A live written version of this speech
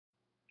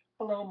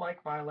Hello, Mike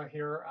Mila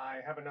here.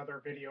 I have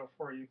another video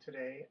for you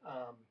today.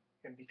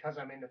 And because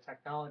I'm into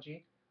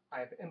technology,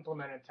 I've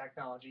implemented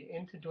technology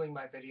into doing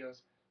my videos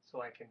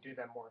so I can do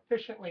them more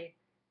efficiently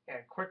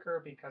and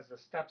quicker because the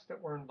steps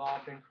that were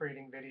involved in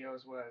creating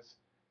videos was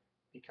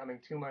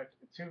becoming too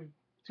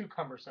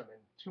cumbersome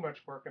and too much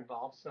work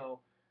involved.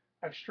 So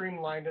I've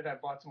streamlined it. I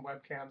bought some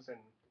webcams and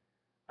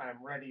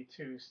I'm ready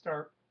to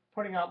start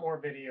putting out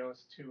more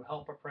videos to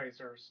help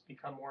appraisers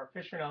become more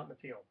efficient out in the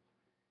field.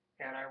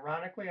 And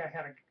ironically, I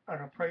had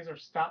an appraiser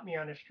stop me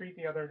on the street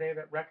the other day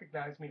that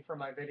recognized me from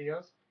my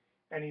videos.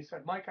 And he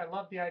said, Mike, I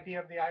love the idea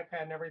of the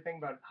iPad and everything,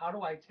 but how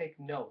do I take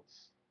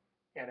notes?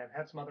 And I've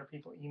had some other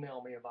people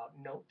email me about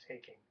note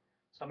taking.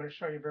 So I'm going to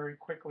show you very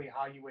quickly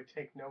how you would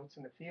take notes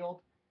in the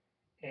field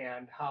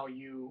and how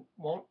you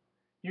won't,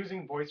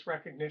 using voice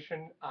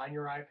recognition on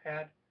your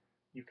iPad,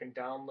 you can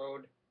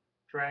download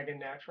Dragon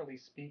Naturally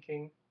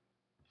Speaking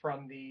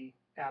from the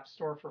App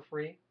Store for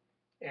free.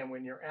 And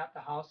when you're at the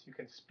house, you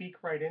can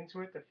speak right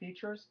into it, the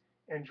features,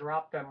 and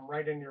drop them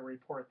right in your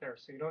report there.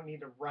 So you don't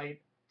need to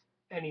write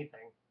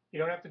anything. You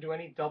don't have to do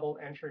any double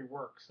entry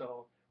work.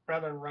 So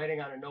rather than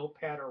writing on a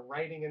notepad or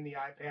writing in the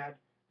iPad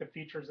the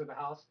features of the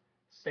house,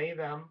 say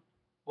them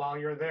while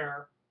you're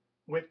there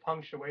with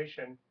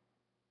punctuation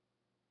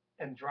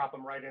and drop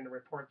them right in the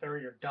report there.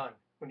 You're done.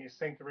 When you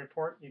sync the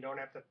report, you don't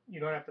have to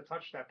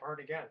touch that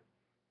part again.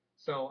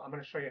 So I'm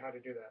going to show you how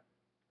to do that.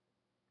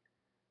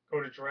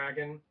 Go to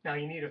Dragon. Now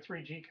you need a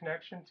 3G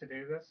connection to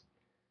do this.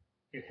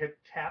 You hit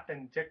tap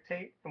and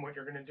dictate, and what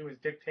you're going to do is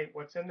dictate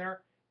what's in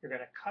there. You're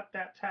going to cut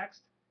that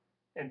text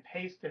and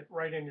paste it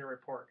right in your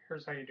report.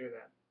 Here's how you do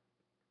that.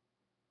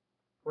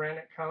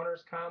 Granite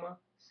counters, comma,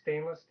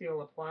 stainless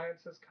steel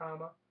appliances,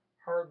 comma,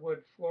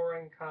 hardwood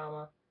flooring,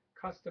 comma,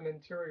 custom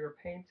interior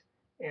paint,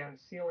 and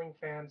ceiling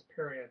fans,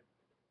 period.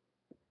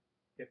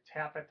 You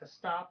tap it to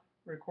stop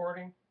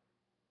recording.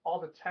 All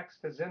the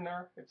text is in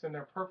there. It's in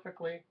there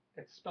perfectly.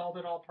 It spelled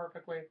it all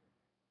perfectly.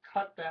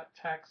 Cut that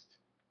text,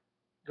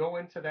 go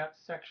into that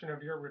section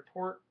of your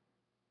report,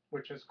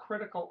 which is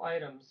critical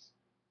items,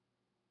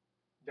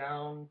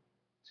 down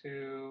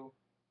to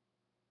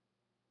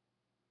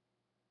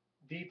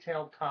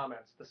detailed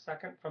comments, the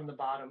second from the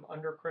bottom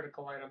under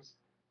critical items.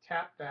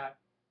 Tap that,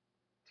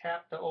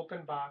 tap the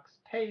open box,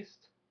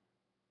 paste.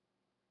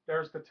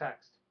 There's the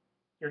text.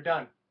 You're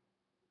done.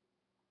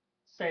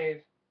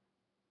 Save.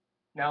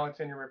 Now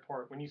it's in your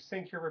report. When you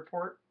sync your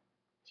report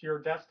to your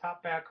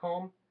desktop back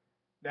home,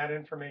 that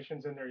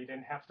information's in there. You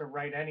didn't have to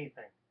write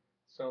anything.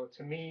 So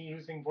to me,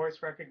 using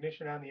voice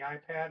recognition on the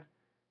iPad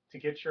to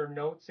get your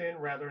notes in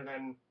rather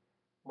than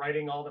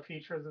writing all the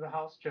features of the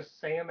house, just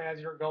say them as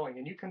you're going.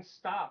 And you can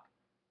stop.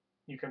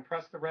 You can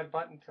press the red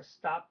button to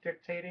stop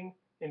dictating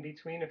in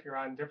between if you're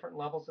on different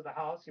levels of the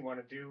house. You want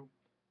to do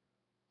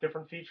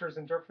different features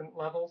in different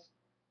levels.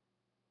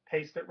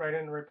 Paste it right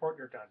in the report,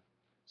 you're done.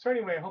 So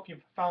anyway, I hope you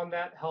found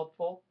that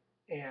helpful.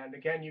 And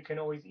again, you can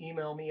always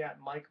email me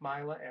at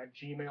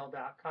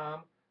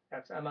mikemila@gmail.com.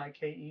 That's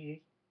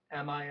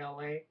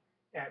MIKEMILA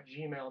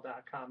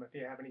 @gmail.com if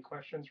you have any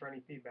questions or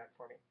any feedback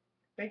for me.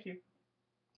 Thank you.